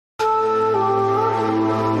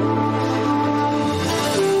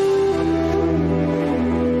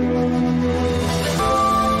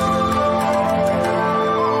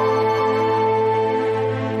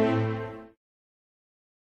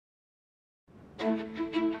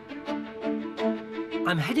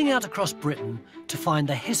I'm heading out across Britain to find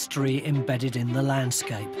the history embedded in the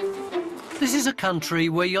landscape. This is a country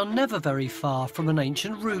where you're never very far from an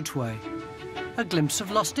ancient routeway, a glimpse of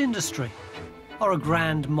lost industry, or a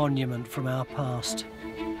grand monument from our past.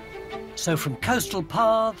 So from coastal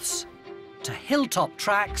paths to hilltop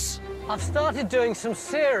tracks, I've started doing some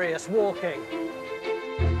serious walking.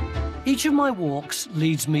 Each of my walks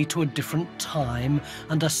leads me to a different time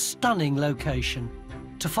and a stunning location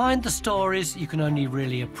to find the stories you can only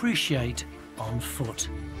really appreciate on foot.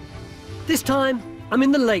 This time, I'm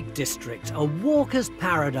in the Lake District, a walker's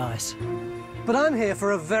paradise. But I'm here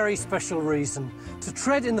for a very special reason, to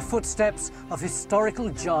tread in the footsteps of historical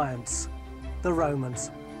giants, the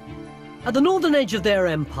Romans. At the northern edge of their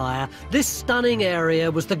empire, this stunning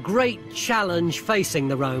area was the great challenge facing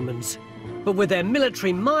the Romans. But with their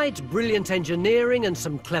military might, brilliant engineering and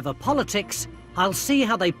some clever politics, I'll see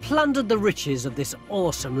how they plundered the riches of this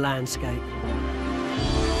awesome landscape.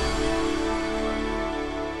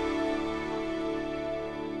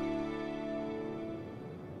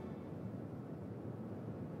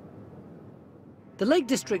 The Lake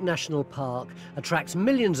District National Park attracts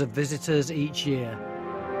millions of visitors each year.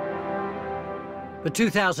 But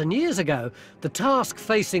 2,000 years ago, the task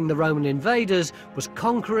facing the Roman invaders was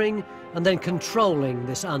conquering and then controlling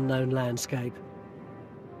this unknown landscape.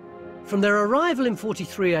 From their arrival in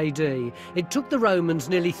 43 AD, it took the Romans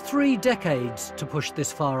nearly 3 decades to push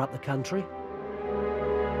this far up the country.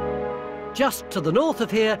 Just to the north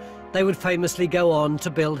of here, they would famously go on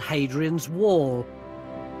to build Hadrian's Wall,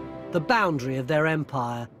 the boundary of their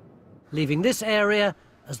empire, leaving this area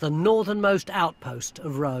as the northernmost outpost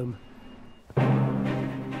of Rome.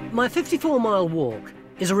 My 54-mile walk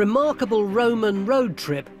is a remarkable Roman road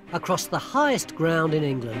trip across the highest ground in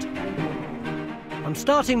England. I'm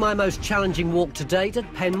starting my most challenging walk to date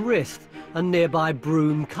at Penrith and nearby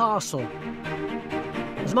Broome Castle.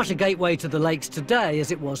 As much a gateway to the lakes today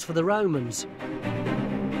as it was for the Romans.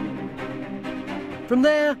 From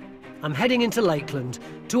there, I'm heading into Lakeland,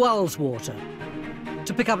 to Ullswater,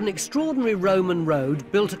 to pick up an extraordinary Roman road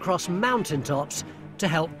built across mountaintops to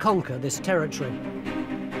help conquer this territory.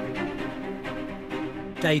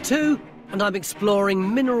 Day 2, and I'm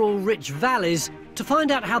exploring mineral-rich valleys to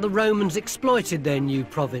find out how the Romans exploited their new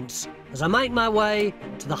province as I make my way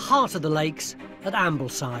to the heart of the lakes at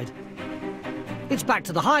Ambleside. It's back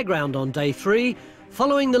to the high ground on day 3,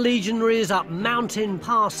 following the legionaries up mountain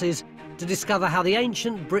passes to discover how the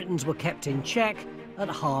ancient Britons were kept in check at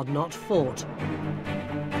Hardknot Fort.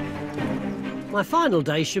 My final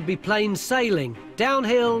day should be plain sailing,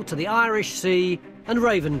 downhill to the Irish Sea and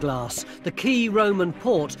Ravenglass, the key Roman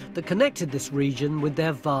port that connected this region with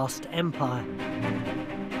their vast empire.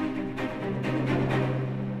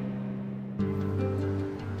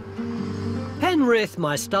 Penrith,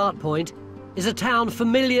 my start point, is a town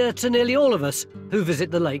familiar to nearly all of us who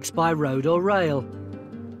visit the lakes by road or rail.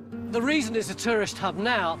 The reason it's a tourist hub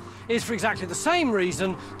now is for exactly the same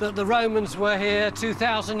reason that the Romans were here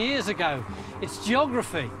 2,000 years ago. It's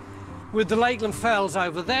geography. With the Lakeland fells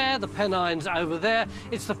over there, the Pennines over there,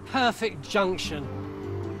 it's the perfect junction.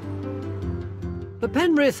 But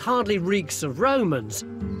Penrith hardly reeks of Romans.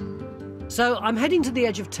 So I'm heading to the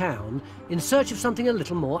edge of town in search of something a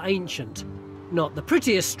little more ancient. Not the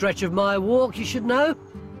prettiest stretch of my walk, you should know,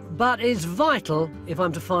 but it's vital if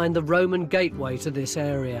I'm to find the Roman gateway to this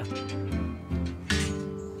area.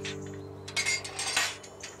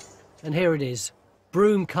 And here it is,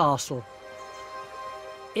 Broome Castle.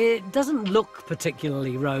 It doesn't look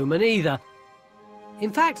particularly Roman either.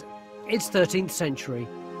 In fact, it's 13th century,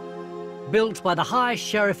 built by the High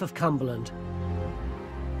Sheriff of Cumberland,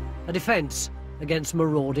 a defence against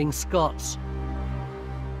marauding Scots.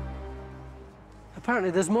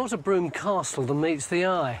 Apparently there's more to Broome Castle than meets the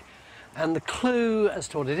eye, and the clue as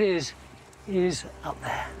to what it is up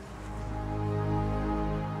there.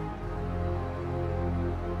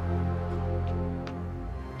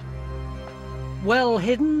 Well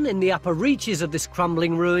hidden in the upper reaches of this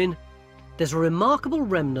crumbling ruin, there's a remarkable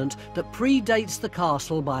remnant that predates the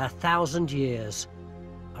castle by 1,000 years.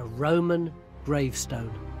 A Roman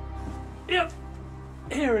gravestone. Yep,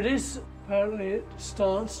 here it is. Apparently it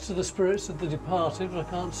starts to the spirits of the departed, but I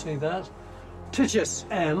can't see that. Titius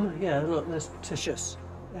M, yeah, look, there's Titius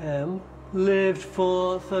M. Lived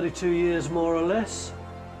for 32 years, more or less.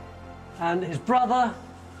 And his brother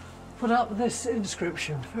put up this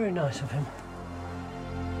inscription. Very nice of him.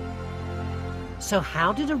 So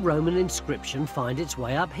how did a Roman inscription find its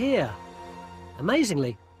way up here?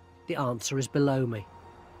 Amazingly, the answer is below me.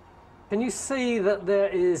 Can you see that there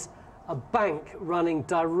is a bank running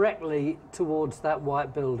directly towards that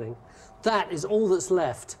white building. That is all that's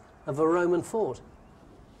left of a Roman fort.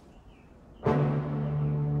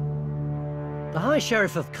 The High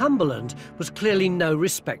Sheriff of Cumberland was clearly no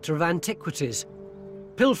respecter of antiquities,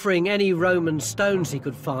 pilfering any Roman stones he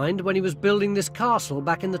could find when he was building this castle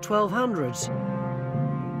back in the 1200s.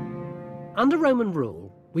 Under Roman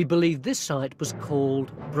rule, we believe this site was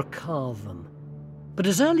called Bracavum. But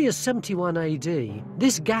as early as 71 AD,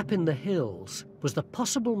 this gap in the hills was the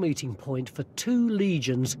possible meeting point for two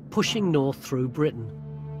legions pushing north through Britain.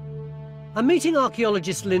 I'm meeting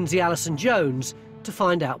archaeologist Lindsay Allison-Jones to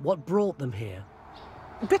find out what brought them here.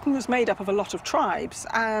 Britain was made up of a lot of tribes,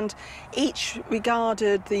 and each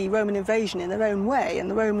regarded the Roman invasion in their own way, and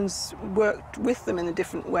the Romans worked with them in a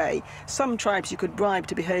different way. Some tribes you could bribe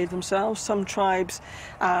to behave themselves, some tribes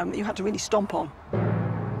you had to really stomp on.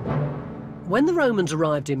 When the Romans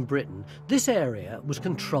arrived in Britain, this area was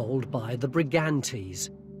controlled by the Brigantes.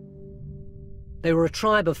 They were a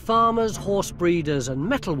tribe of farmers, horse breeders and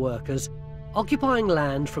metal workers occupying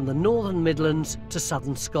land from the northern Midlands to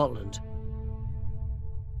southern Scotland.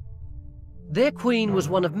 Their queen was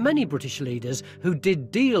one of many British leaders who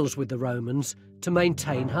did deals with the Romans to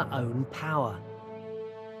maintain her own power.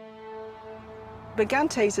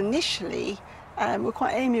 Brigantes initially were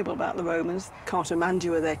quite amiable about the Romans.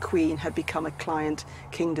 Cartomandua, their queen, had become a client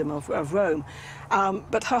kingdom of Rome.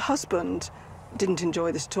 But her husband didn't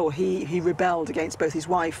enjoy this at all. He rebelled against both his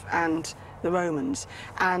wife and the Romans.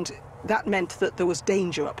 And that meant that there was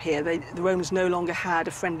danger up here. The Romans no longer had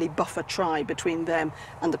a friendly buffer tribe between them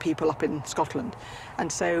and the people up in Scotland.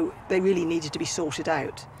 And so they really needed to be sorted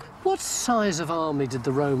out. What size of army did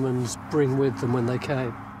the Romans bring with them when they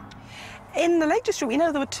came? In the Lake District, we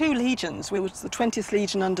know there were two legions. There was the 20th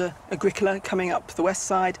Legion under Agricola coming up the west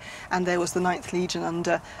side, and there was the 9th Legion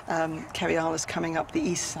under Cerealis coming up the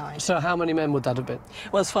east side. So how many men would that have been?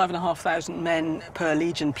 Well, it's 5,500 men per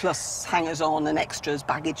legion, plus hangers-on and extras,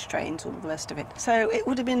 baggage trains, all the rest of it. So it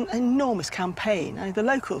would have been an enormous campaign. I mean, the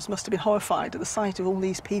locals must have been horrified at the sight of all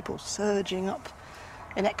these people surging up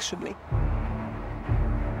inexorably.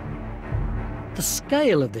 The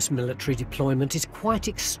scale of this military deployment is quite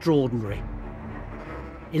extraordinary.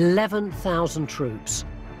 11,000 troops.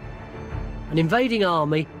 An invading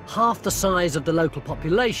army half the size of the local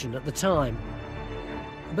population at the time.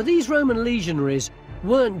 But these Roman legionaries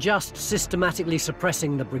weren't just systematically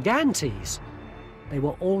suppressing the Brigantes, they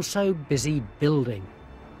were also busy building.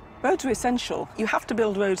 Roads are essential. You have to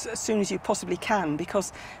build roads as soon as you possibly can,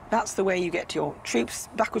 because that's the way you get your troops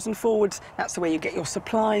backwards and forwards, that's the way you get your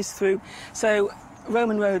supplies through. So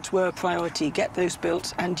Roman roads were a priority. Get those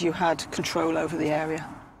built and you had control over the area.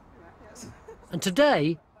 And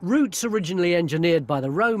today, routes originally engineered by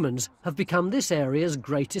the Romans have become this area's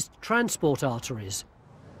greatest transport arteries.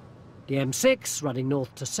 The M6 running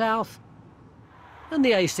north to south, and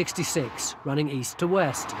the A66 running east to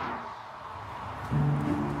west.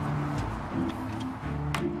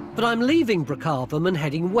 But I'm leaving Bracavum and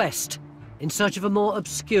heading west in search of a more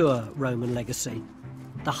obscure Roman legacy.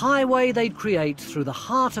 The highway they'd create through the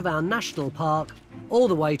heart of our national park all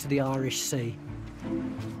the way to the Irish Sea.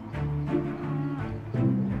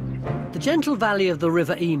 The gentle valley of the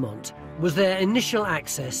River Emont was their initial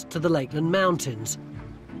access to the Lakeland Mountains,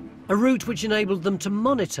 a route which enabled them to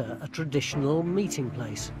monitor a traditional meeting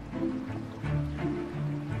place.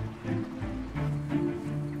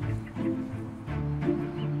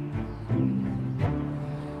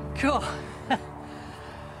 God,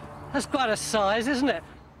 that's quite a size, isn't it?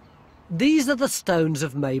 These are the stones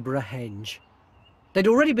of Maybury Henge. They'd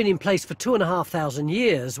already been in place for 2,500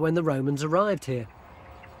 years when the Romans arrived here.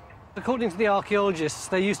 According to the archaeologists,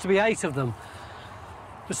 there used to be 8 of them,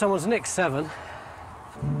 but someone's nicked 7.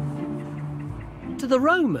 To the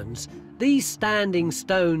Romans, these standing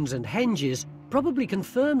stones and henges probably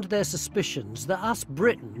confirmed their suspicions that us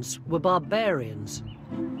Britons were barbarians.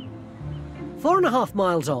 4.5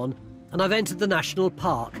 miles on, and I've entered the national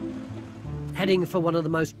park, heading for one of the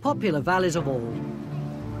most popular valleys of all.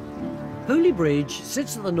 Hooley Bridge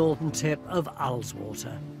sits at the northern tip of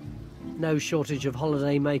Ullswater. No shortage of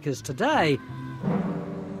holiday makers today,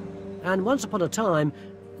 and once upon a time,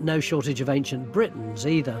 no shortage of ancient Britons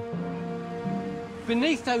either.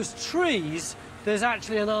 Beneath those trees, there's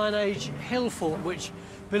actually an Iron Age hill fort which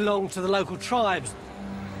belonged to the local tribes.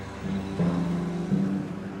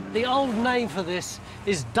 The old name for this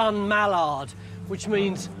is Dun Mallard, which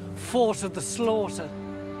means Fort of the Slaughter.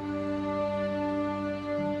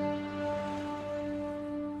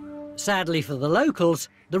 Sadly for the locals,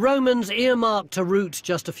 the Romans earmarked a route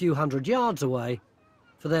just a few hundred yards away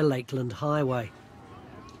for their Lakeland highway.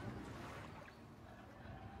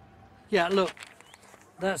 Yeah, look,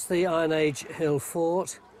 that's the Iron Age Hill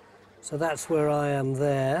Fort, so that's where I am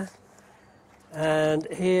there. And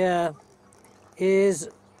here is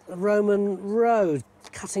a Roman road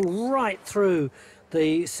cutting right through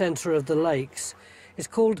the centre of the lakes. It's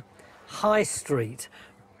called High Street.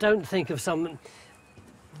 Don't think of some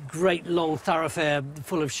great long thoroughfare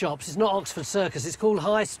full of shops. It's not Oxford Circus, it's called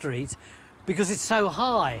High Street because it's so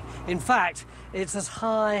high. In fact, it's as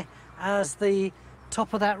high as the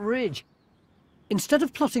top of that ridge. Instead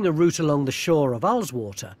of plotting a route along the shore of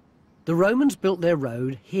Ullswater, the Romans built their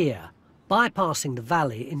road here, bypassing the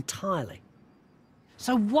valley entirely.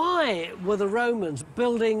 So why were the Romans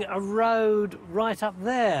building a road right up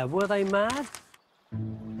there? Were they mad?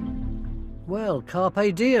 Well,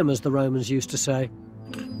 carpe diem, as the Romans used to say.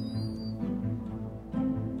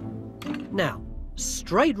 Now,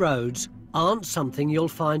 straight roads aren't something you'll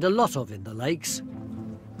find a lot of in the lakes.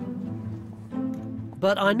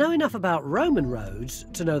 But I know enough about Roman roads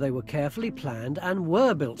to know they were carefully planned and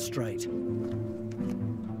were built straight.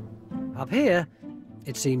 Up here,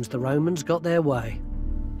 it seems the Romans got their way.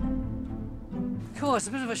 Cool, it's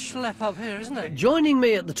a bit of a schlep up here, isn't it? Joining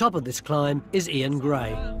me at the top of this climb is Ian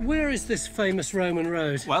Gray. Where is this famous Roman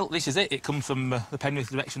road? Well, this is it. It comes from the Penrith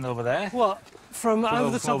direction over there. What? From over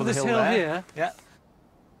the top of this hill here? Yeah.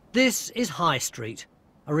 This is High Street,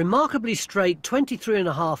 a remarkably straight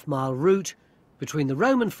 23.5-mile route between the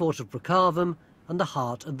Roman fort of Bracavum and the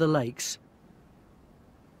heart of the lakes.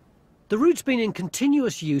 The route's been in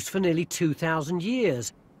continuous use for nearly 2,000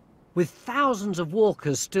 years, with thousands of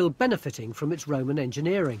walkers still benefiting from its Roman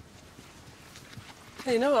engineering.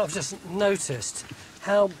 You know what I've just noticed?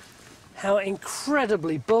 How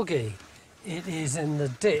incredibly boggy it is in the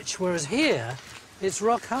ditch, whereas here it's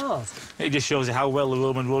rock hard. It just shows you how well the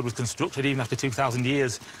Roman road was constructed, even after 2,000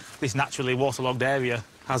 years. This naturally waterlogged area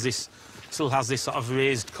still has this sort of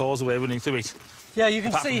raised causeway running through it. Yeah, you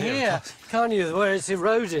can see here, can't you, where it's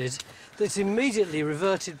eroded, it's immediately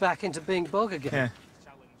reverted back into being bog again. Yeah.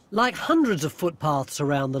 Like hundreds of footpaths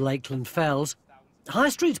around the Lakeland Fells, High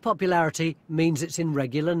Street's popularity means it's in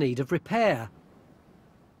regular need of repair.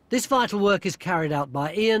 This vital work is carried out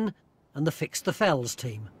by Ian and the Fix the Fells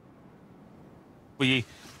team. We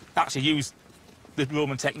actually use the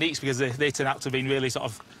Roman techniques because they turn out to have been really sort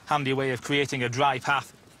of handy way of creating a dry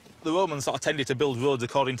path. The Romans sort of tended to build roads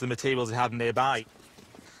according to the materials they had nearby.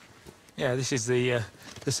 Yeah, this is the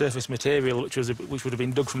surface material which would have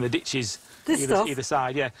been dug from the ditches either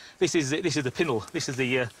side. Yeah, this is the pinnel. This is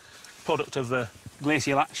the product of the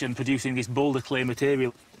glacial action producing this boulder clay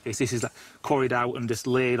material. This is quarried out and just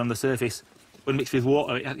laid on the surface. When mixed with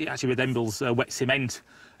water, it actually resembles wet cement,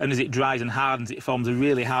 and as it dries and hardens, it forms a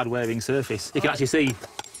really hard-wearing surface. You can actually see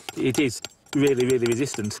it is really, really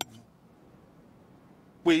resistant.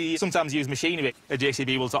 We sometimes use machinery. A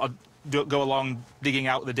JCB will sort of go along digging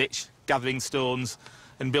out the ditch, gathering stones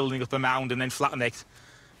and building up a mound and then flatten it.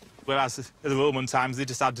 Whereas in the Roman times, they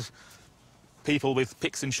just had people with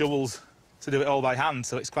picks and shovels to do it all by hand,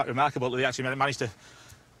 so it's quite remarkable that they actually managed to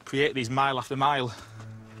create these mile after mile.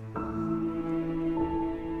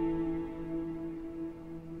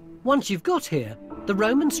 Once you've got here, the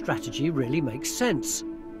Roman strategy really makes sense.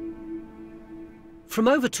 From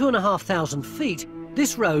over 2,500 feet,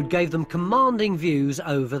 this road gave them commanding views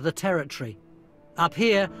over the territory. Up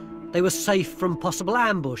here, they were safe from possible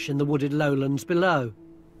ambush in the wooded lowlands below.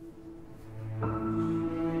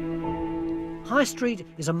 High Street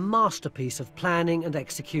is a masterpiece of planning and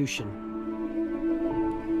execution.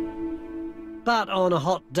 But on a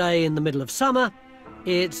hot day in the middle of summer,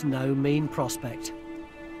 it's no mean prospect.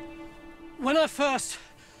 When I first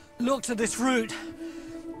looked at this route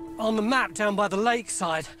on the map down by the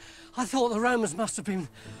lakeside, I thought the Romans must have been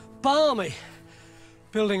balmy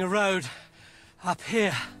building a road up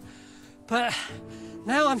here. But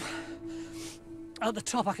now I'm at the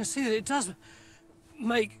top, I can see that it does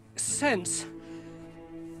make sense.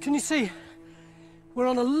 Can you see? We're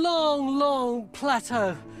on a long, long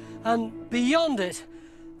plateau, and beyond it,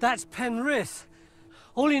 that's Penrith.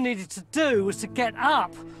 All you needed to do was to get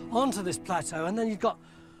up onto this plateau, and then you've got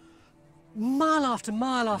mile after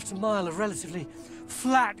mile after mile of relatively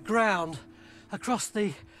flat ground across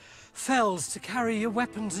the fells to carry your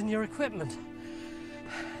weapons and your equipment.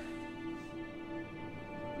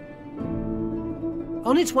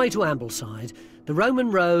 On its way to Ambleside, the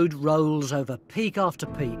Roman road rolls over peak after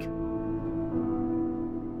peak.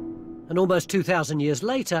 And almost 2,000 years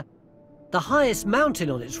later, the highest mountain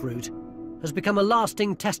on its route has become a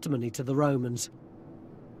lasting testimony to the Romans.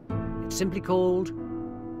 It's simply called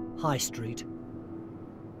High Street.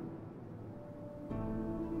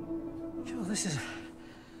 Sure, this is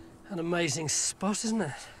an amazing spot, isn't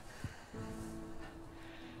it?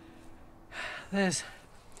 There's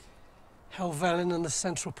Helvellyn and the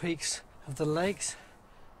central peaks of the lakes.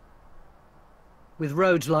 With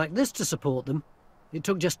roads like this to support them, it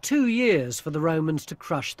took just 2 years for the Romans to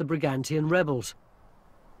crush the Brigantian rebels.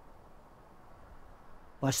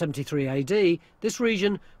 By 73 AD, this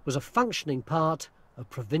region was a functioning part of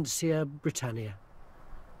Provincia Britannia.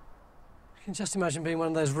 I can just imagine being one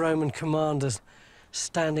of those Roman commanders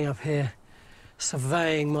standing up here,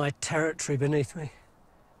 surveying my territory beneath me.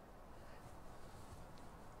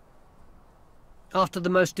 After the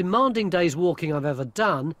most demanding day's walking I've ever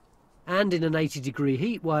done, and in an 80-degree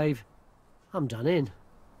heat wave, I'm done in.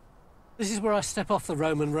 This is where I step off the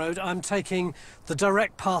Roman road. I'm taking the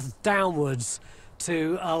direct path downwards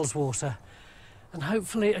to Ullswater, and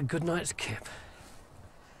hopefully a good night's kip.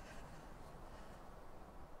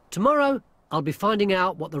 Tomorrow, I'll be finding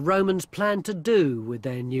out what the Romans planned to do with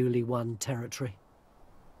their newly won territory.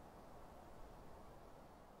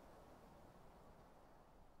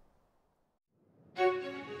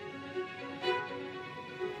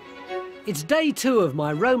 It's day 2 of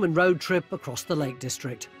my Roman road trip across the Lake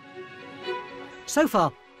District. So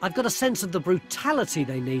far, I've got a sense of the brutality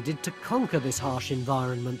they needed to conquer this harsh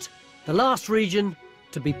environment, the last region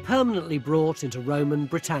to be permanently brought into Roman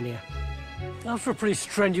Britannia. After a pretty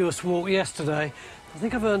strenuous walk yesterday, I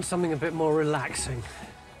think I've earned something a bit more relaxing.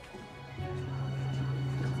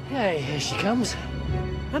 Hey, here she comes.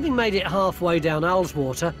 Having made it halfway down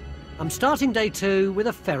Ullswater, I'm starting day 2 with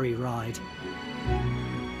a ferry ride.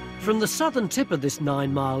 From the southern tip of this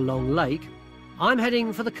 9-mile-long lake, I'm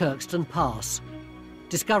heading for the Kirkstone Pass,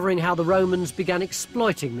 discovering how the Romans began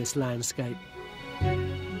exploiting this landscape.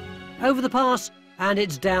 Over the pass, and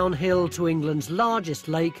it's downhill to England's largest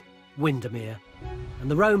lake, Windermere,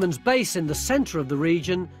 and the Romans' base in the centre of the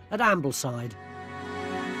region at Ambleside.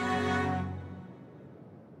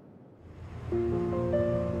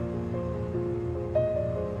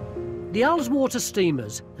 The Ullswater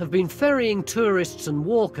steamers have been ferrying tourists and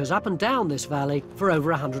walkers up and down this valley for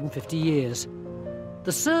over 150 years.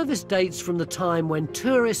 The service dates from the time when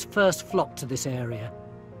tourists first flocked to this area,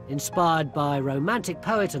 inspired by romantic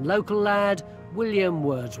poet and local lad William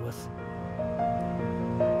Wordsworth.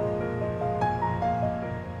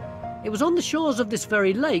 It was on the shores of this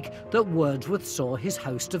very lake that Wordsworth saw his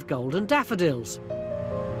host of golden daffodils.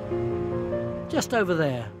 Just over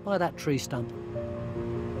there, by that tree stump.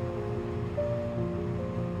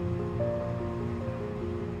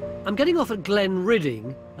 I'm getting off at Glen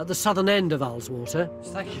Ridding at the southern end of Ullswater.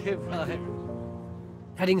 Thank you, right.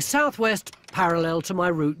 Heading southwest parallel to my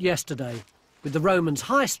route yesterday, with the Romans'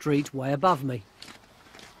 High Street way above me.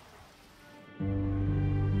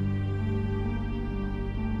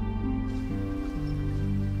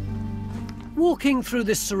 Walking through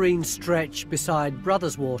this serene stretch beside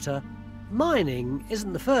Brotherswater, mining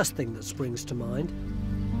isn't the first thing that springs to mind.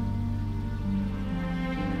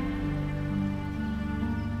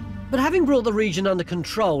 But having brought the region under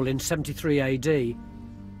control in 73 AD,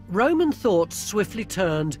 Roman thoughts swiftly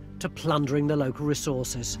turned to plundering the local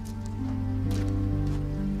resources.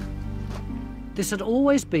 This had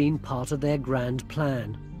always been part of their grand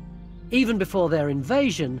plan. Even before their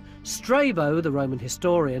invasion, Strabo, the Roman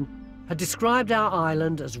historian, had described our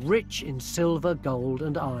island as rich in silver, gold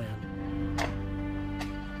and iron.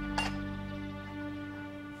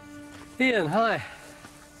 Ian, hi.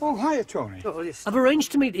 Oh, hiya, Tony. Oh, yes. I've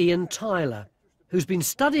arranged to meet Ian Tyler, who's been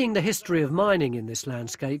studying the history of mining in this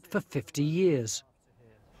landscape for 50 years.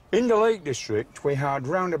 In the Lake District, we had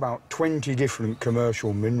round about 20 different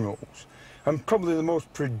commercial minerals, and probably the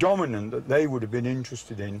most predominant that they would have been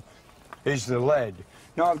interested in is the lead.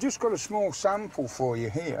 Now, I've just got a small sample for you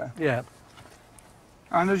here. Yeah.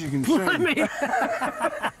 And as you can see...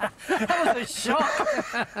 That was a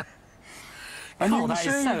shock! And you can that see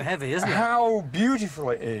is so heavy, isn't it? How beautiful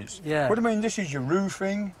it is. Yeah. But I mean, this is your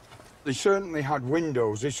roofing. They certainly had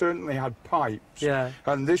windows, they certainly had pipes. Yeah.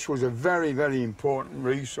 And this was a very, very important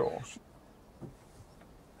resource.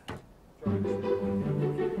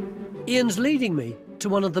 Ian's leading me to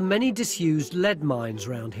one of the many disused lead mines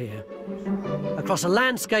round here, across a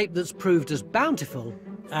landscape that's proved as bountiful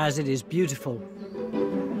as it is beautiful.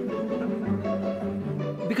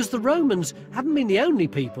 Because the Romans haven't been the only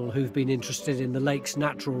people who've been interested in the lake's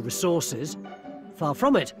natural resources. Far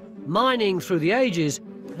from it, mining through the ages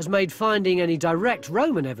has made finding any direct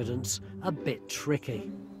Roman evidence a bit tricky.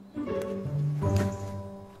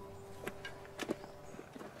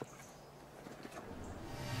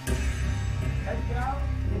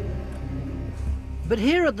 But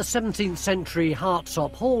here at the 17th century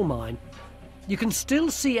Hartsop Hall mine, you can still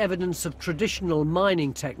see evidence of traditional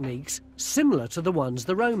mining techniques similar to the ones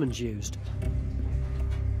the Romans used.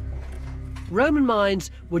 Roman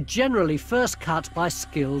mines were generally first cut by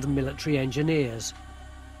skilled military engineers.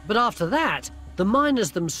 But after that, the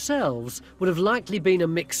miners themselves would have likely been a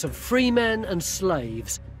mix of freemen and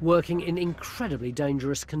slaves working in incredibly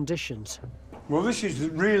dangerous conditions. Well, this is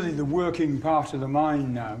really the working part of the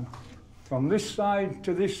mine now. From this side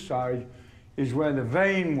to this side is where the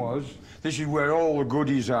vein was. This is where all the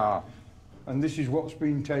goodies are. And this is what's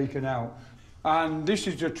been taken out. And this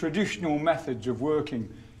is the traditional methods of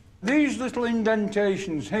working. These little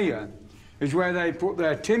indentations here is where they put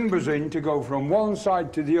their timbers in to go from one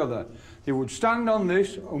side to the other. They would stand on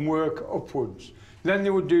this and work upwards. Then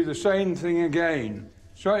they would do the same thing again.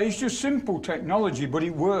 So it's just simple technology, but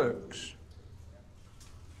it works.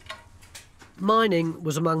 Mining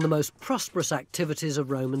was among the most prosperous activities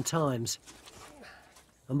of Roman times.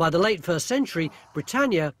 And by the late 1st century,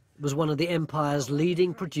 Britannia was one of the empire's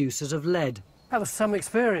leading producers of lead. That was some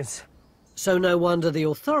experience. So no wonder the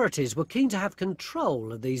authorities were keen to have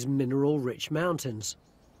control of these mineral-rich mountains.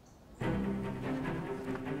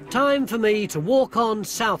 Time for me to walk on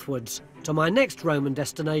southwards to my next Roman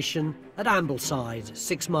destination at Ambleside,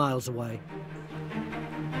 6 miles away.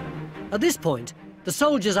 At this point, the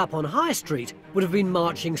soldiers up on High Street would have been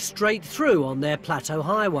marching straight through on their plateau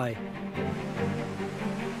highway.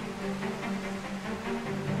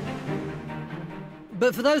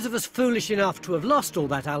 But for those of us foolish enough to have lost all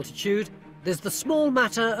that altitude, there's the small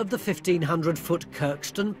matter of the 1,500-foot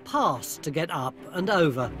Kirkstone Pass to get up and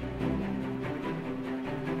over.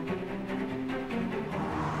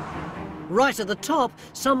 Right at the top,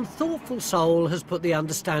 some thoughtful soul has put the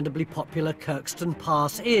understandably popular Kirkstone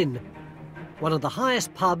Pass in, one of the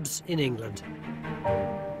highest pubs in England.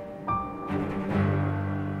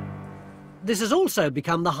 This has also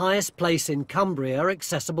become the highest place in Cumbria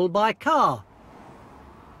accessible by car.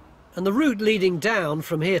 And the route leading down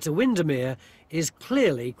from here to Windermere is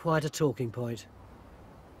clearly quite a talking point.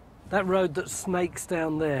 That road that snakes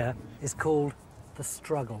down there is called the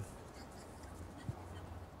Struggle.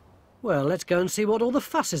 Well, let's go and see what all the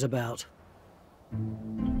fuss is about.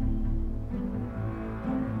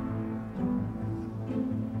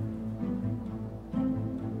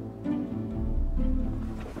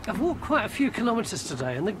 I've walked quite a few kilometres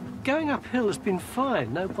today, and the going uphill has been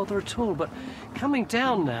fine, no bother at all, but coming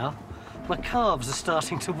down now, my calves are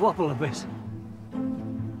starting to wobble a bit.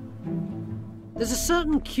 There's a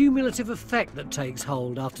certain cumulative effect that takes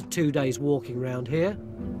hold after 2 days walking round here.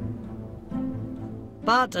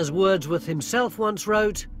 But, as Wordsworth himself once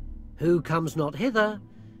wrote, "Who comes not hither,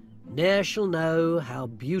 ne'er shall know how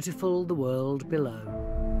beautiful the world below."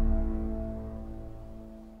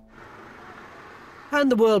 And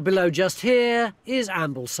the world below just here is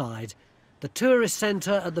Ambleside, the tourist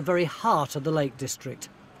centre at the very heart of the Lake District,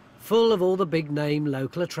 full of all the big-name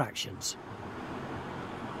local attractions.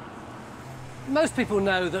 Most people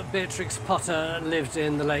know that Beatrix Potter lived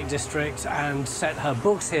in the Lake District and set her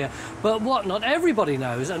books here, but what not everybody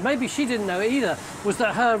knows, and maybe she didn't know either, was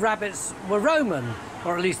that her rabbits were Roman,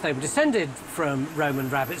 or at least they were descended from Roman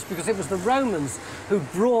rabbits, because it was the Romans who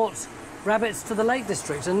brought rabbits to the Lake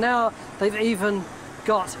District, and now they've even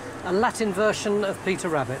got a Latin version of Peter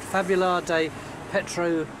Rabbit, Fabula de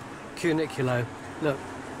Petro Cuniculo. Look,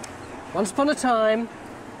 once upon a time,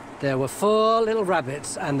 there were 4 little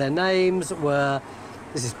rabbits, and their names were,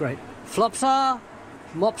 this is great, Flopsar,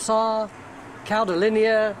 Mopsar,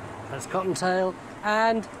 Caudalinea, that's Cottontail,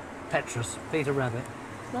 and Petrus, Peter Rabbit.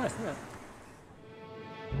 Nice, isn't it?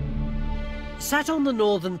 Sat on the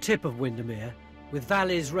northern tip of Windermere, with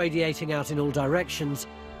valleys radiating out in all directions,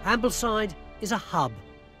 Ambleside is a hub,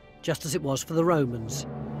 just as it was for the Romans.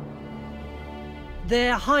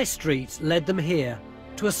 Their high street led them here,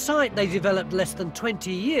 to a site they developed less than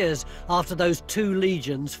 20 years after those 2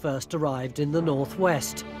 legions first arrived in the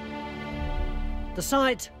northwest. The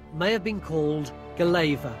site may have been called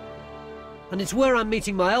Galeva, and it's where I'm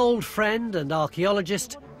meeting my old friend and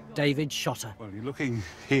archaeologist, David Shotter. Well, you're looking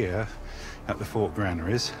here at the fort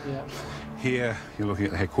granaries. Yeah. Here, you're looking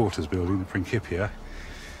at the headquarters building, the Principia.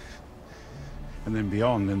 And then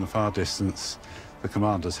beyond, in the far distance, the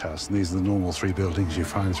commander's house. And these are the normal 3 buildings you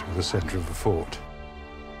find through the centre of the fort.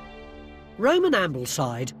 Roman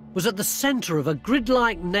Ambleside was at the centre of a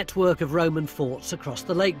grid-like network of Roman forts across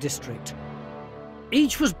the Lake District.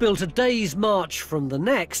 Each was built a day's march from the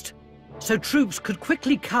next, so troops could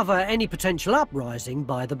quickly cover any potential uprising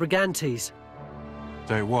by the Brigantes.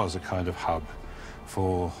 So it was a kind of hub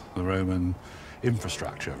for the Roman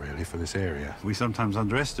infrastructure, really, for this area. We sometimes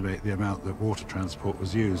underestimate the amount that water transport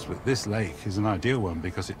was used, but this lake is an ideal one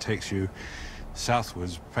because it takes you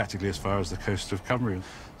southwards practically as far as the coast of Cumbria.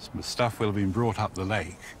 Stuff will have been brought up the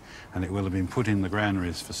lake and it will have been put in the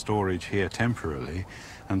granaries for storage here temporarily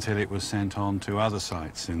until it was sent on to other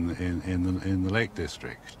sites in the Lake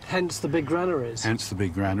District. Hence the big granaries. Hence the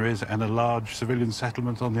big granaries and a large civilian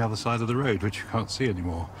settlement on the other side of the road, which you can't see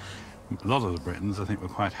anymore. A lot of the Britons, I think, were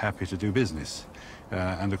quite happy to do business.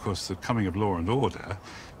 And, of course, the coming of law and order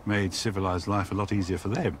made civilised life a lot easier for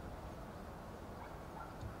them.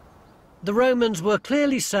 The Romans were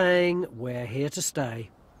clearly saying, we're here to stay.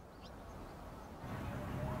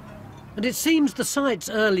 And it seems the site's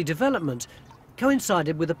early development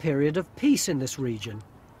coincided with a period of peace in this region.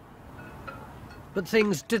 But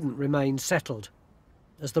things didn't remain settled,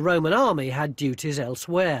 as the Roman army had duties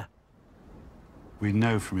elsewhere. We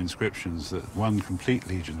know from inscriptions that one complete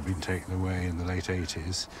legion had been taken away in the late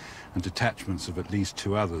 80s, and detachments of at least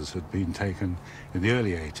 2 others had been taken in the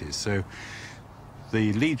early 80s. So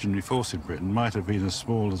the legionary force in Britain might have been as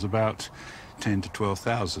small as about 10 to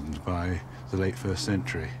 12,000 by the late 1st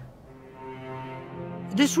century.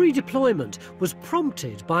 This redeployment was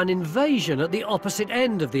prompted by an invasion at the opposite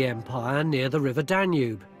end of the empire near the River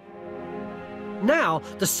Danube. Now,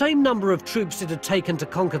 the same number of troops it had taken to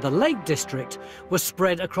conquer the Lake District was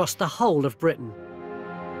spread across the whole of Britain.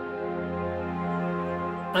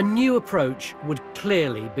 A new approach would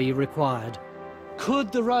clearly be required.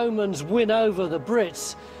 Could the Romans win over the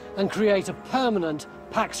Brits and create a permanent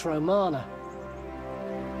Pax Romana?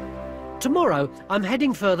 Tomorrow, I'm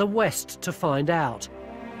heading further west to find out.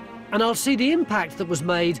 And I'll see the impact that was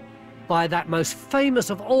made by that most famous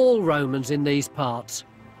of all Romans in these parts,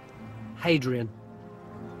 Hadrian.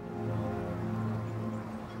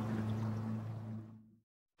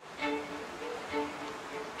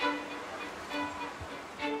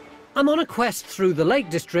 I'm on a quest through the Lake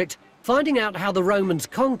District, finding out how the Romans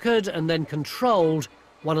conquered and then controlled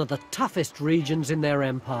one of the toughest regions in their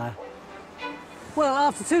empire. Well,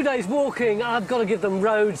 after 2 days walking, I've got to give them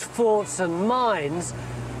roads, forts and mines.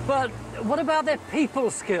 But what about their people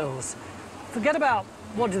skills? Forget about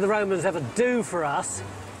what did the Romans ever do for us.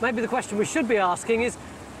 Maybe the question we should be asking is,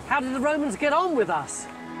 how did the Romans get on with us?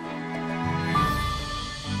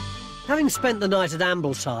 Having spent the night at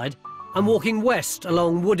Ambleside, I'm walking west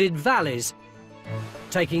along wooded valleys,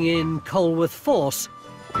 taking in Colworth Force,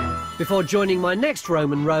 before joining my next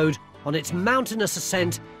Roman road on its mountainous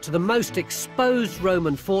ascent to the most exposed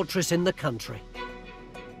Roman fortress in the country.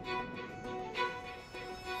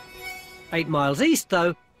 8 miles east,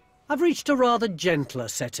 though, I've reached a rather gentler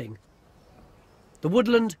setting, the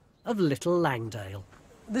woodland of Little Langdale.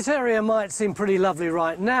 This area might seem pretty lovely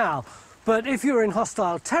right now, but if you were in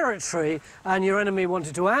hostile territory and your enemy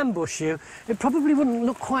wanted to ambush you, it probably wouldn't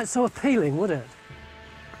look quite so appealing, would it?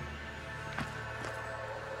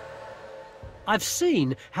 I've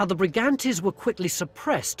seen how the Brigantes were quickly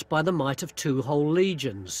suppressed by the might of 2 whole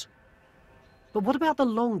legions. But what about the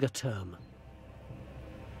longer term?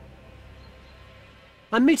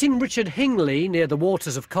 I'm meeting Richard Hingley near the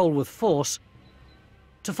waters of Colworth Force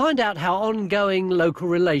to find out how ongoing local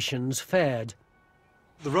relations fared.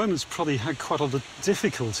 The Romans probably had quite a lot of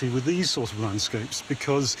difficulty with these sort of landscapes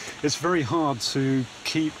because it's very hard to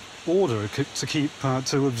keep order,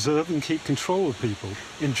 to observe and keep control of people.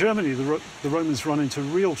 In Germany, the Romans run into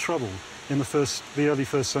real trouble in the early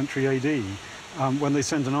 1st century AD when they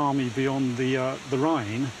send an army beyond the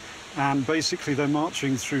Rhine, and basically they're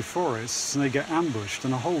marching through forests and they get ambushed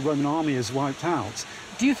and the whole Roman army is wiped out.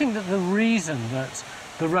 Do you think that the reason that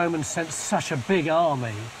the Romans sent such a big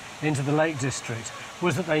army into the Lake District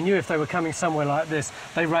was that they knew if they were coming somewhere like this,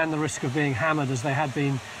 they ran the risk of being hammered as they had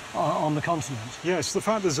been on the continent? Yes, the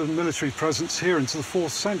fact there's a military presence here into the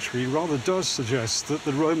 4th century rather does suggest that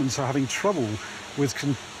the Romans are having trouble with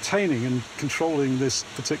containing and controlling this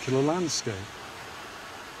particular landscape.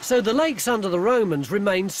 So the lakes under the Romans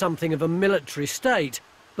remained something of a military state,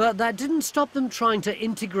 but that didn't stop them trying to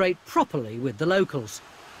integrate properly with the locals.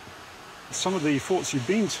 Some of the forts you've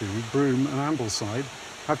been to, Broome and Ambleside,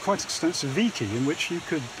 have quite extensive vici in which you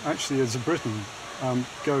could actually, as a Briton,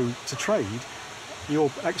 go to trade your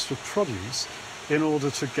extra produce in order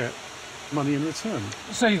to get money in return.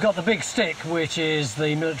 So you've got the big stick, which is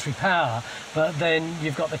the military power, but then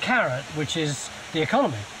you've got the carrot, which is the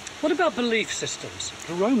economy. What about belief systems?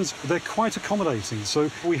 The Romans, they're quite accommodating.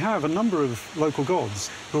 So we have a number of local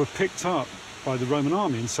gods who are picked up by the Roman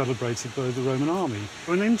army and celebrated by the Roman army.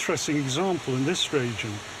 An interesting example in this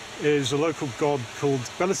region is a local god called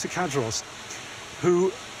Belisicadros,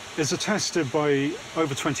 who is attested by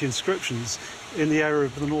over 20 inscriptions in the area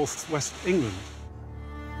of the northwest England.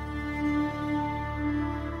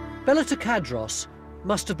 Belisicadros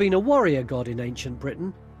must have been a warrior god in ancient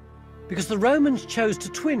Britain, because the Romans chose to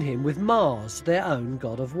twin him with Mars, their own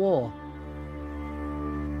god of war.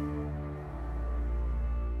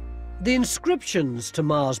 The inscriptions to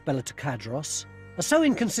Mars Beletokadros are so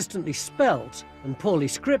inconsistently spelt and poorly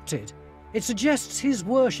scripted, it suggests his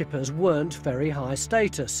worshippers weren't very high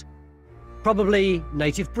status. Probably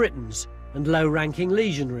native Britons and low-ranking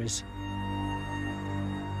legionaries.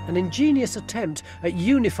 An ingenious attempt at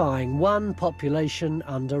unifying one population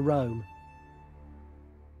under Rome.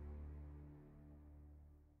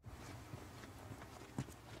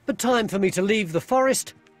 But time for me to leave the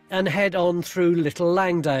forest and head on through Little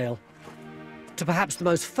Langdale to perhaps the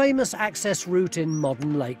most famous access route in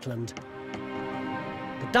modern Lakeland.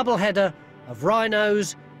 The doubleheader of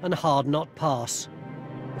Rhinos and Hard Knot Pass.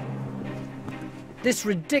 This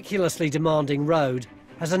ridiculously demanding road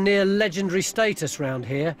has a near legendary status round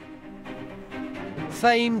here,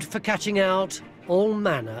 famed for catching out all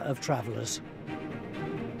manner of travellers.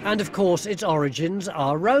 And of course its origins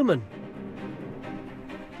are Roman.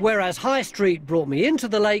 Whereas High Street brought me into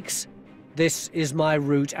the lakes, this is my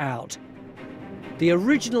route out. The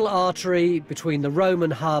original artery between the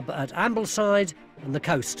Roman hub at Ambleside and the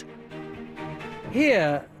coast.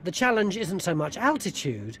 Here, the challenge isn't so much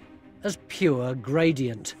altitude as pure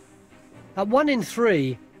gradient. At 1 in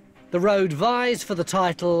 3, the road vies for the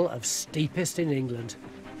title of steepest in England.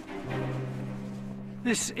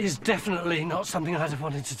 This is definitely not something I'd have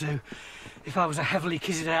wanted to do if I was a heavily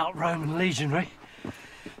kitted out Roman legionary.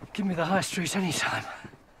 Give me the High Street any time.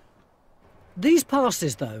 These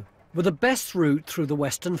passes, though, were the best route through the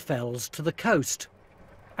Western Fells to the coast,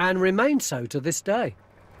 and remain so to this day.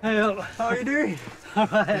 Hey up. How are you doing? All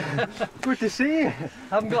right. Good to see you. I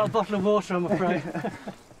haven't got a bottle of water, I'm afraid.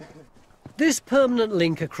 This permanent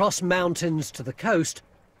link across mountains to the coast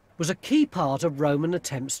was a key part of Roman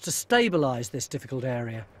attempts to stabilise this difficult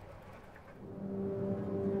area.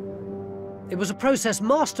 It was a process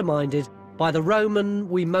masterminded by the Roman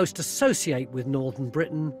we most associate with northern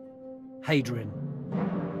Britain, Hadrian.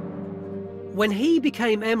 When he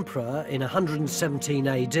became emperor in 117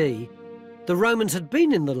 AD, the Romans had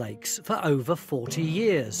been in the lakes for over 40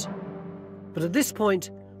 years. But at this point,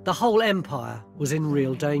 the whole empire was in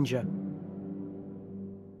real danger.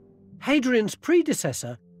 Hadrian's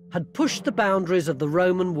predecessor had pushed the boundaries of the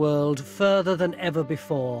Roman world further than ever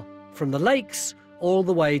before, from the lakes all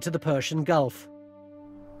the way to the Persian Gulf.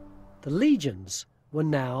 The legions were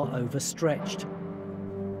now overstretched.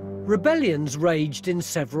 Rebellions raged in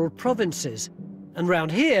several provinces, and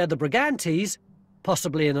round here the Brigantes,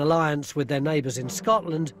 possibly in alliance with their neighbours in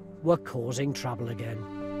Scotland, were causing trouble again.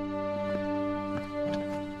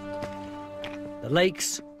 The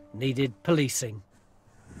lakes needed policing.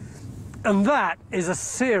 And that is a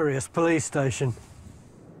serious police station.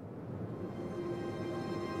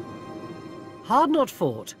 Hard Knot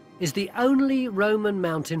Fort is the only Roman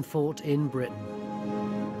mountain fort in Britain.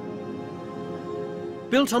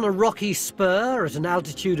 Built on a rocky spur at an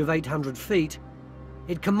altitude of 800 feet,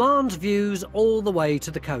 it commands views all the way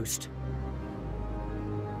to the coast.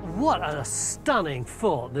 What a stunning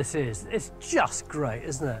fort this is. It's just great,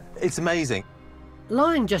 isn't it? It's amazing.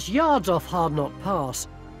 Lying just yards off Hard Knot Pass,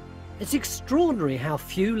 it's extraordinary how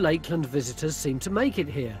few Lakeland visitors seem to make it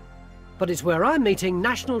here. But it's where I'm meeting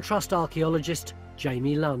National Trust archaeologist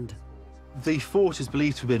Jamie Lund. The fort is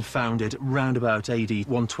believed to have been founded round about AD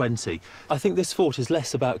 120. I think this fort is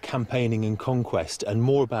less about campaigning and conquest and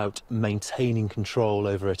more about maintaining control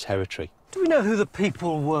over a territory. Do we know who the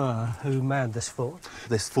people were who manned this fort?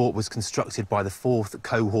 This fort was constructed by the 4th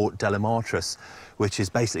cohort Delimatris, which is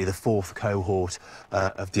basically the 4th cohort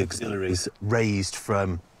of the auxiliaries raised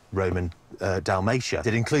from Roman Dalmatia.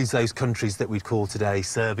 It includes those countries that we'd call today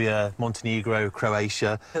Serbia, Montenegro,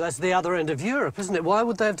 Croatia. That's the other end of Europe, isn't it? Why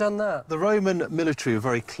would they have done that? The Roman military were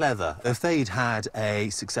very clever. If they'd had a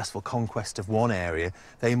successful conquest of one area,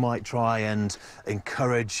 they might try and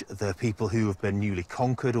encourage the people who have been newly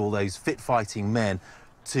conquered, all those fit fighting men,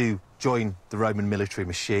 to join the Roman military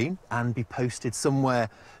machine and be posted somewhere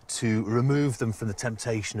to remove them from the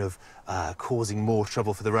temptation of causing more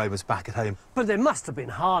trouble for the Romans back at home. But it must have been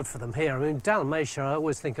hard for them here. I mean, Dalmatia, I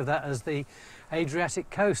always think of that as the Adriatic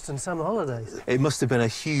coast and summer holidays. It must have been a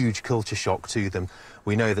huge culture shock to them.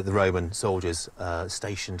 We know that the Roman soldiers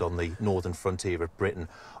stationed on the northern frontier of Britain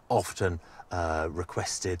often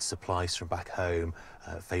requested supplies from back home,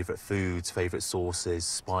 favourite foods, favourite sauces,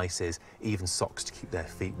 spices, even socks to keep their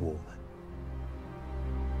feet warm.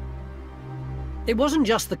 It wasn't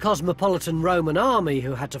just the cosmopolitan Roman army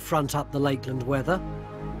who had to front up the Lakeland weather.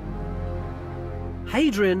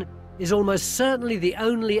 Hadrian is almost certainly the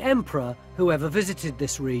only emperor who ever visited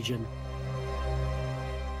this region.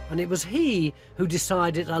 And it was he who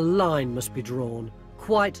decided a line must be drawn,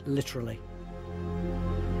 quite literally.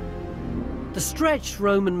 The stretched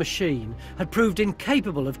Roman machine had proved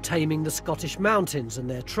incapable of taming the Scottish mountains and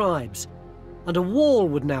their tribes, and a wall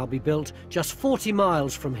would now be built just 40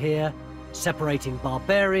 miles from here, separating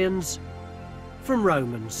barbarians from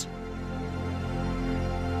Romans.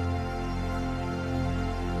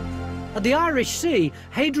 At the Irish Sea,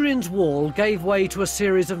 Hadrian's Wall gave way to a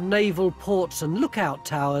series of naval ports and lookout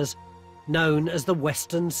towers known as the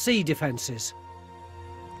Western Sea Defences.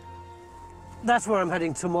 That's where I'm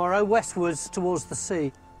heading tomorrow, westwards towards the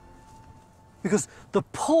sea. Because the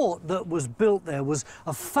port that was built there was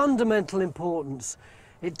of fundamental importance.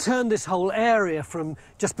 It turned this whole area from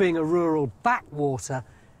just being a rural backwater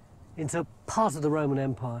into part of the Roman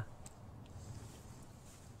Empire.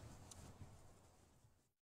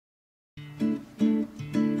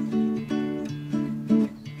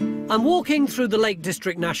 I'm walking through the Lake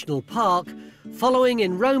District National Park, following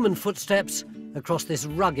in Roman footsteps across this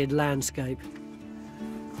rugged landscape.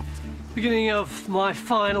 Beginning of my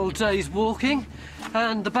final day's walking,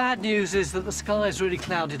 and the bad news is that the sky's really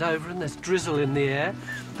clouded over and there's drizzle in the air.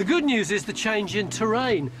 The good news is the change in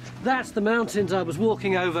terrain. That's the mountains I was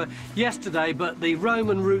walking over yesterday, but the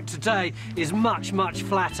Roman route today is much, much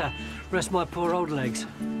flatter. Rest my poor old legs.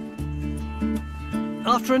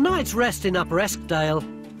 After a night's rest in Upper Eskdale,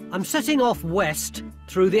 I'm setting off west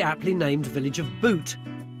through the aptly named village of Boot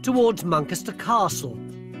towards Muncaster Castle,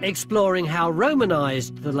 exploring how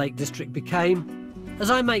Romanised the Lake District became as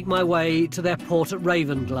I make my way to their port at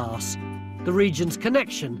Ravenglass, the region's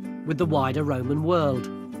connection with the wider Roman world.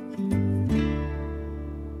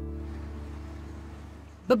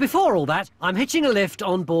 But before all that, I'm hitching a lift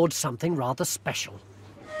on board something rather special.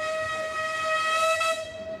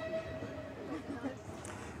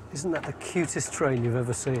 Isn't that the cutest train you've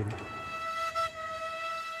ever seen?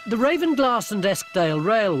 The Ravenglass and Eskdale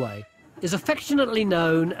Railway is affectionately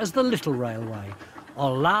known as the Little Railway,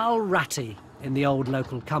 or Lal Ratty in the old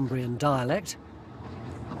local Cumbrian dialect.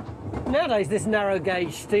 Nowadays, this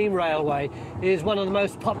narrow-gauge steam railway is one of the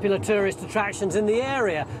most popular tourist attractions in the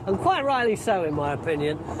area, and quite rightly so, in my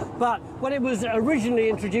opinion. But when it was originally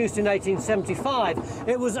introduced in 1875,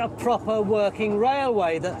 it was a proper working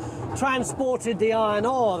railway that transported the iron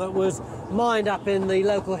ore that was mined up in the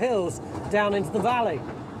local hills down into the valley.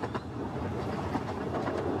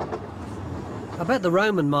 I bet the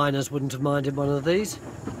Roman miners wouldn't have minded one of these.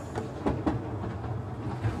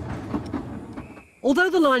 Although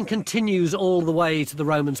the line continues all the way to the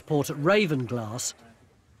Romans' port at Ravenglass,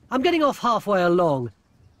 I'm getting off halfway along,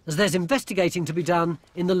 as there's investigating to be done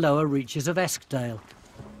in the lower reaches of Eskdale.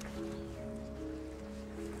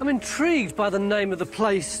 I'm intrigued by the name of the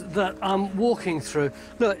place that I'm walking through.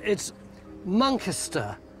 Look, it's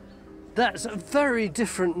Muncaster. That's a very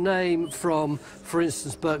different name from, for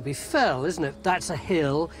instance, Birkby Fell, isn't it? That's a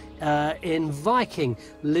hill in Viking.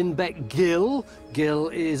 Lindbeck Gill. Gill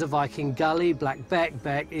is a Viking gully. Black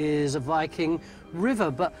Beck is a Viking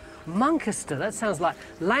river. But Muncaster, that sounds like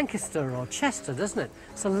Lancaster or Chester, doesn't it?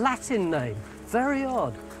 It's a Latin name. Very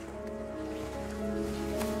odd.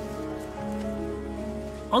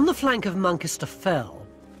 On the flank of Muncaster Fell,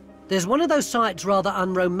 there's one of those sites rather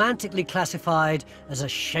unromantically classified as a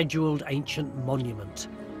scheduled ancient monument.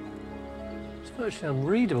 It's virtually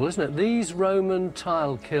unreadable, isn't it? These Roman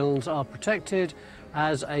tile kilns are protected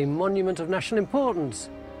as a monument of national importance.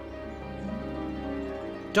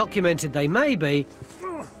 Documented they may be,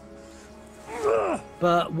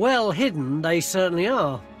 but well hidden they certainly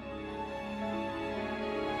are.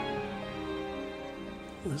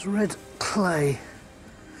 There's red clay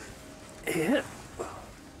here.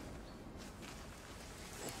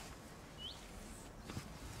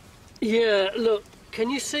 Yeah, look, can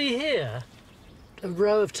you see here? A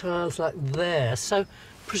row of tiles like there. So,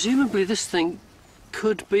 presumably this thing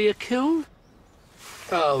could be a kiln?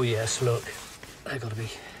 Oh, yes, look. They've got to be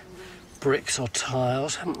bricks or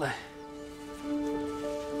tiles, haven't they?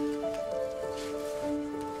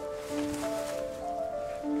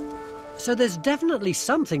 So there's definitely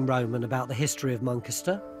something Roman about the history of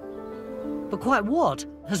Muncaster. But quite what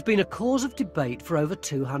has been a cause of debate for over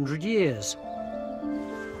 200 years.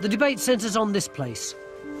 The debate centres on this place,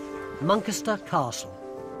 Muncaster Castle.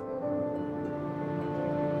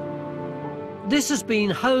 This has been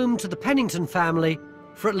home to the Pennington family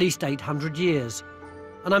for at least 800 years,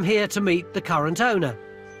 and I'm here to meet the current owner.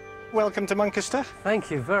 Welcome to Muncaster. Thank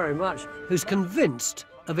you very much. Who's convinced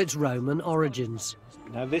of its Roman origins.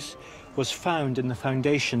 Now this was found in the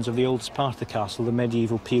foundations of the old Sparta castle, the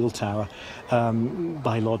medieval peel tower,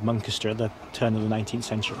 by Lord Muncaster at the turn of the 19th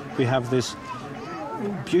century. We have this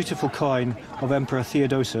beautiful coin of Emperor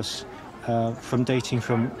Theodosius dating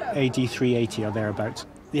from AD 380 or thereabouts.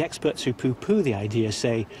 The experts who poo-poo the idea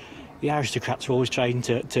say The aristocrats were always trying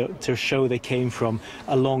to show they came from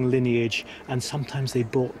a long lineage, and sometimes they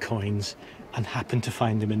bought coins and happened to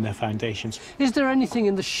find them in their foundations. Is there anything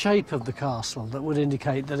in the shape of the castle that would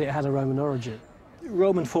indicate that it had a Roman origin?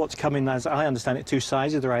 Roman forts come in, as I understand it, two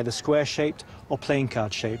sizes. They're either square-shaped or plain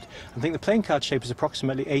card-shaped. I think the plain card shape is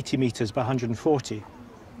approximately 80 metres by 140.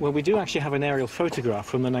 Well, we do actually have an aerial photograph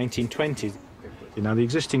from the 1920s. Now, the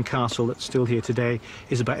existing castle that's still here today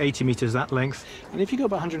is about 80 metres that length. And if you go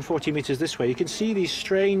about 140 metres this way, you can see these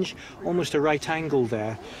strange, almost a right angle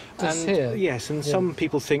there. Just and, here? Yes, and some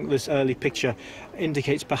people think this early picture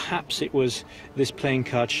indicates perhaps it was this plain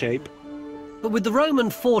card shape. But with the Roman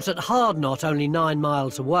fort at Hardknot only 9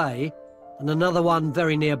 miles away, and another one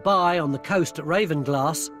very nearby on the coast at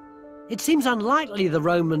Ravenglass, it seems unlikely the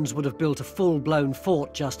Romans would have built a full-blown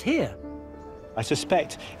fort just here. I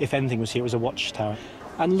suspect, if anything was here, it was a watchtower.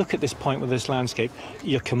 And look at this point with this landscape.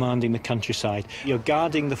 You're commanding the countryside. You're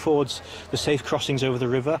guarding the fords, the safe crossings over the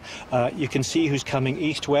river. You can see who's coming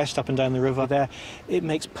east, west, up and down the river there. It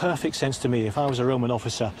makes perfect sense to me. If I was a Roman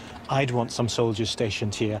officer, I'd want some soldiers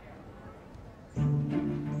stationed here.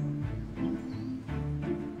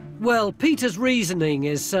 Well, Peter's reasoning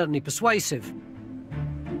is certainly persuasive.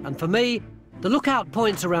 And for me, the lookout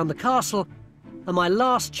points around the castle are my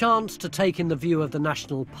last chance to take in the view of the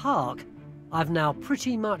national park I've now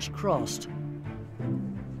pretty much crossed.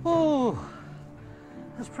 Oh,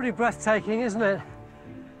 that's pretty breathtaking, isn't it?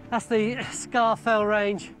 That's the Scafell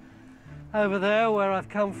Range over there where I've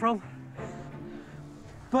come from.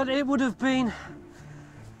 But it would have been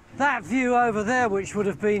that view over there which would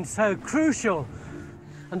have been so crucial.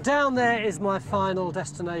 And down there is my final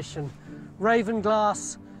destination,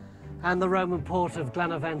 Ravenglass and the Roman port of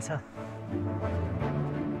Glanaventa.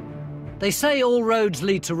 They say all roads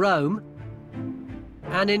lead to Rome,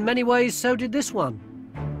 and in many ways so did this one.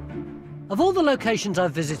 Of all the locations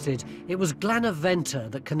I've visited, it was Glanaventa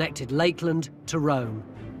that connected Lakeland to Rome.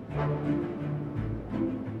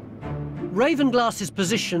 Ravenglass's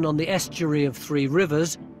position on the estuary of 3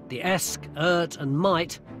 rivers, the Esk, Ert and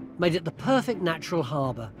Mite, made it the perfect natural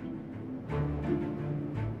harbour.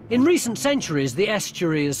 In recent centuries, the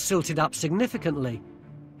estuary has silted up significantly,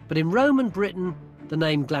 but in Roman Britain, the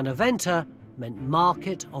name Glanaventa meant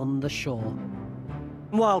market on the shore.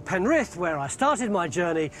 While Penrith, where I started my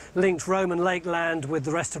journey, linked Roman Lakeland with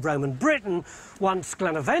the rest of Roman Britain, once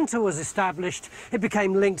Glanaventa was established, it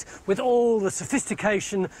became linked with all the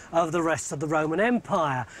sophistication of the rest of the Roman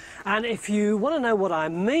Empire. And if you want to know what I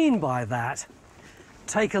mean by that,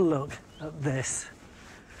 take a look at this.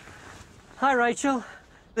 Hi, Rachel.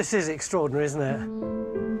 This is extraordinary, isn't it?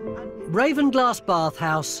 Ravenglass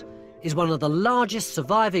Bathhouse is one of the largest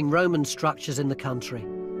surviving Roman structures in the country.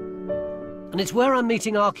 And it's where I'm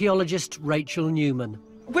meeting archaeologist Rachel Newman.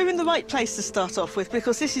 We're in the right place to start off with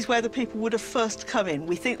because this is where the people would have first come in.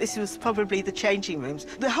 We think this was probably the changing rooms.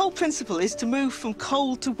 The whole principle is to move from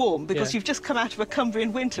cold to warm because you've just come out of a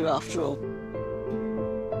Cumbrian winter after all.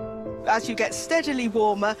 As you get steadily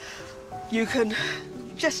warmer, you can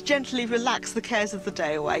just gently relax the cares of the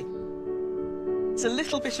day away. It's a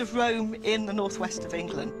little bit of Rome in the northwest of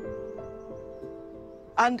England.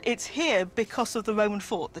 And it's here because of the Roman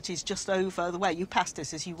fort that is just over the way. You pass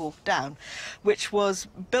this as you walk down, which was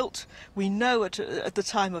built, we know, at the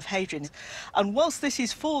time of Hadrian. And whilst this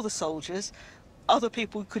is for the soldiers, other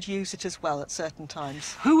people could use it as well at certain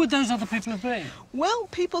times. Who would those other people have been? Well,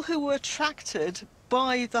 people who were attracted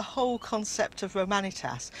by the whole concept of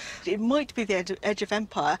Romanitas. It might be the edge of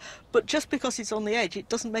empire, but just because it's on the edge, it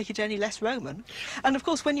doesn't make it any less Roman. And of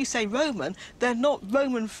course, when you say Roman, they're not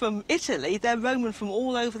Roman from Italy, they're Roman from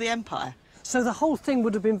all over the empire. So the whole thing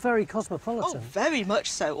would have been very cosmopolitan. Oh, very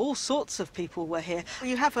much so. All sorts of people were here.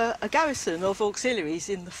 You have a garrison of auxiliaries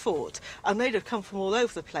in the fort, and they'd have come from all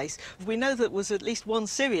over the place. We know that there was at least one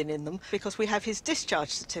Syrian in them because we have his discharge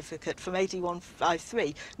certificate from AD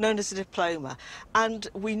 153, known as a diploma. And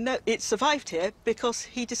we know it survived here because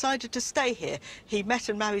he decided to stay here. He met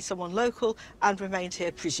and married someone local and remained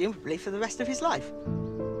here, presumably, for the rest of his life.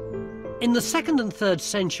 In the 2nd and 3rd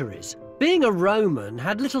centuries, being a Roman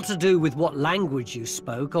had little to do with what language you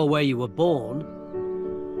spoke or where you were born.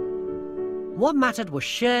 What mattered were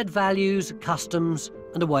shared values, customs,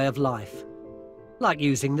 and a way of life, like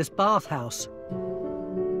using this bathhouse.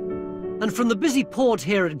 And from the busy port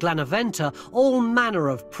here at Glanaventa, all manner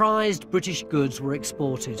of prized British goods were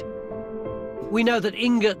exported. We know that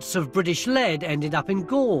ingots of British lead ended up in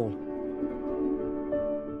Gaul.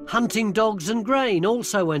 Hunting dogs and grain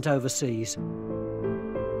also went overseas.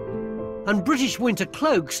 And British winter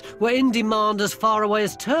cloaks were in demand as far away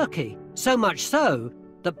as Turkey, so much so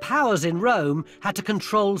that powers in Rome had to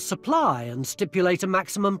control supply and stipulate a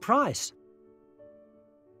maximum price.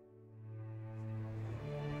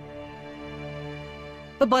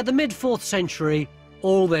 But by the mid-4th century,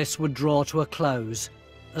 all this would draw to a close,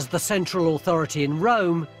 as the central authority in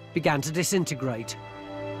Rome began to disintegrate.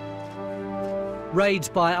 Raids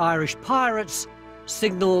by Irish pirates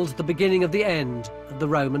signalled the beginning of the end of the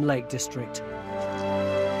Roman Lake District.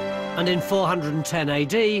 And in 410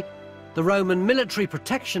 AD, the Roman military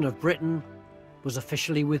protection of Britain was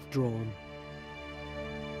officially withdrawn.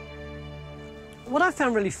 What I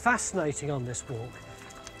found really fascinating on this walk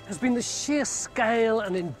has been the sheer scale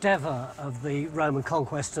and endeavour of the Roman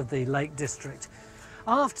conquest of the Lake District.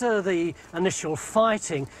 After the initial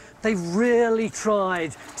fighting, they really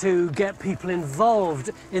tried to get people involved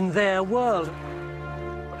in their world.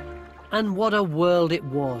 And what a world it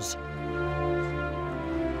was.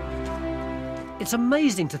 It's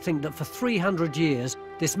amazing to think that for 300 years,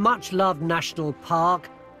 this much-loved national park,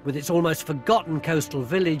 with its almost forgotten coastal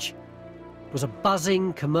village, was a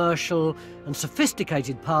buzzing, commercial and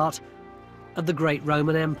sophisticated part of the great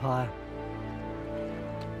Roman Empire.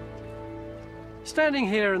 Standing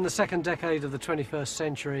here in the second decade of the 21st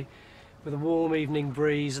century, with a warm evening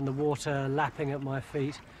breeze and the water lapping at my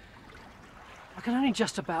feet, I can only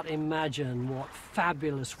just about imagine what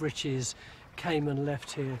fabulous riches came and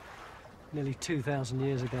left here nearly 2,000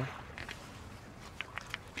 years ago.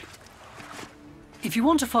 If you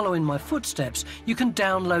want to follow in my footsteps, you can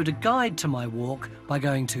download a guide to my walk by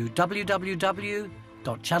going to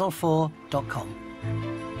www.channel4.com.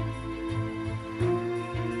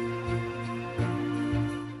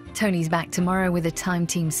 Tony's back tomorrow with a Time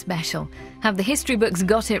Team special. Have the history books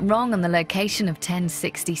got it wrong on the location of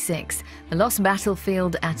 1066, the lost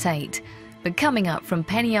battlefield at 8? But coming up, from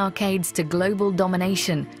penny arcades to global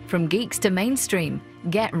domination, from geeks to mainstream,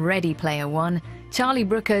 get ready, Player One. Charlie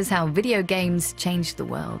Brooker's How Video Games Changed the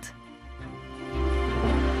World.